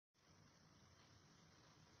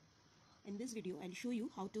In this video, I'll show you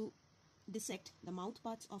how to dissect the mouth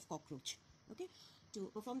parts of cockroach. Okay, to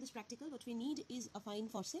perform this practical, what we need is a fine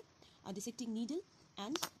forceps, a dissecting needle,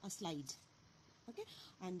 and a slide. Okay,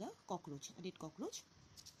 and a cockroach, a dead cockroach.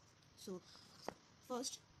 So,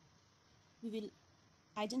 first we will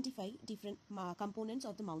identify different components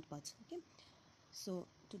of the mouth parts. Okay, so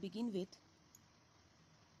to begin with,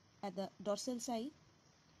 at the dorsal side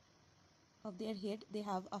of their head, they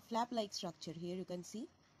have a flap-like structure. Here you can see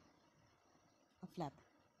a flap.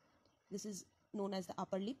 This is known as the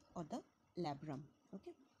upper lip or the labrum.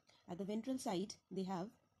 Okay, at the ventral side they have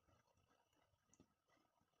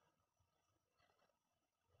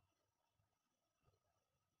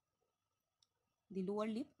the lower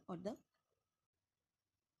lip or the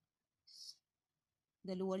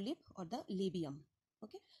lower lip or the labium.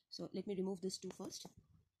 Okay, so let me remove this two first.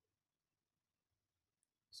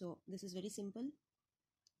 So this is very simple.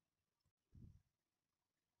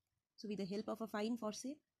 So with the help of a fine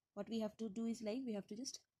forceps, what we have to do is like we have to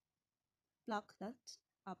just pluck that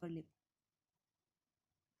upper lip.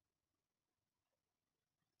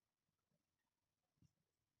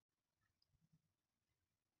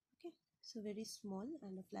 Okay, so very small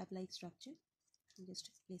and a flap-like structure. Just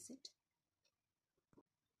place it.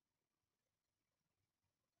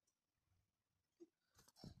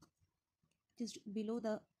 Just below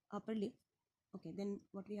the upper lip. Okay, then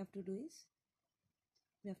what we have to do is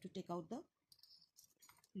we have to take out the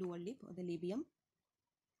lower lip or the labium.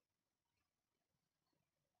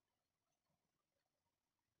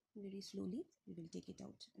 Very slowly we will take it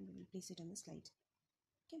out and we will place it on the slide.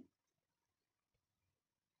 Okay,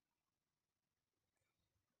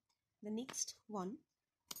 the next one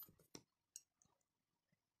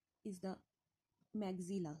is the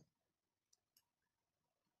maxilla.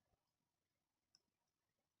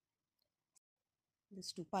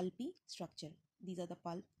 This two pulpy structure, these are the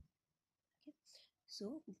pulp. Okay,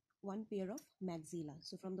 so one pair of maxilla.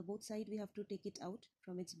 So from the both side we have to take it out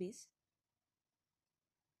from its base.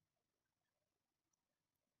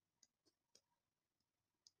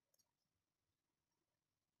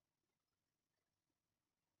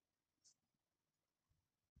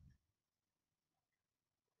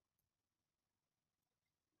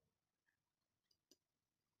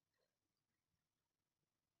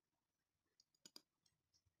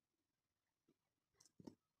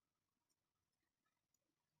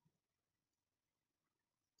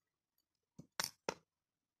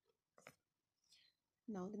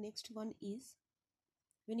 Now the next one is,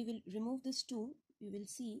 when you will remove this two, you will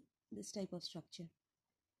see this type of structure.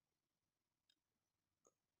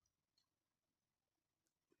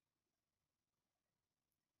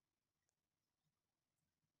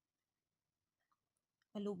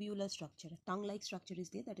 A lobular structure, a tongue-like structure is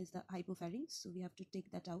there, that is the hypopharynx. So we have to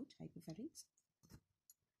take that out, hypopharynx.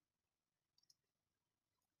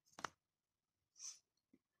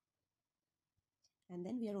 And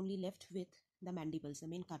then we are only left with the mandibles, the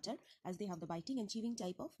main cutter, as they have the biting and chewing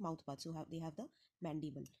type of mouth parts. So they have the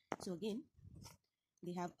mandible. So again,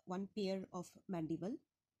 they have one pair of mandible.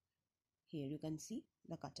 Here you can see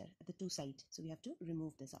the cutter at the two sides. So we have to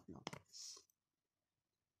remove this up now.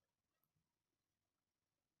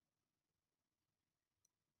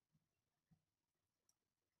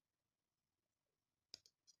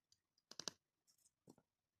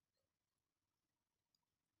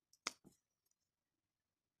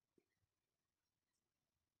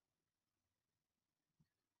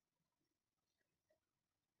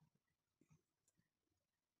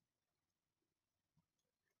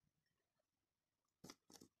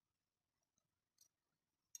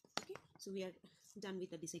 Okay, so we are done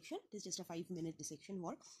with the dissection. It is just a 5-minute dissection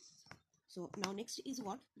work. So now next is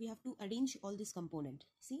what? We have to arrange all this component.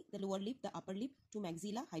 See, the lower lip, the upper lip, two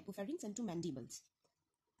maxilla, hypopharynx and two mandibles.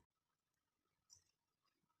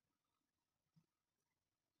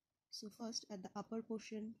 So first at the upper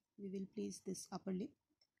portion, we will place this upper lip.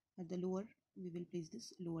 At the lower, we will place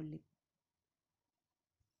this lower lip.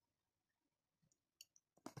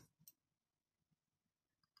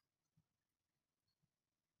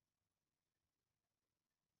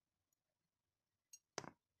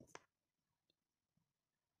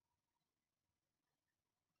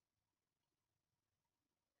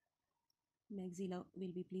 Maxilla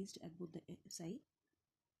will be placed at both the sides.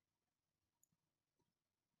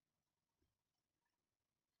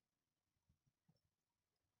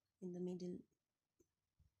 In the middle.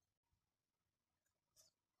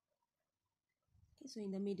 Okay, so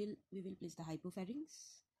in the middle we will place the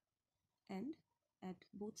hypopharynx, and at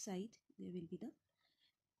both sides there will be the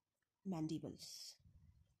mandibles.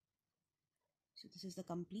 So this is the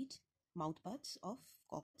complete mouth parts of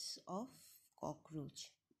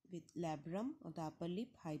cockroach. with labrum or the upper lip,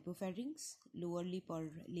 hypopharynx, lower lip or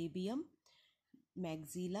labium,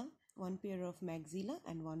 maxilla, one pair of maxilla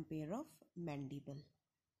and one pair of mandible.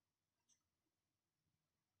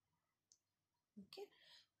 Okay,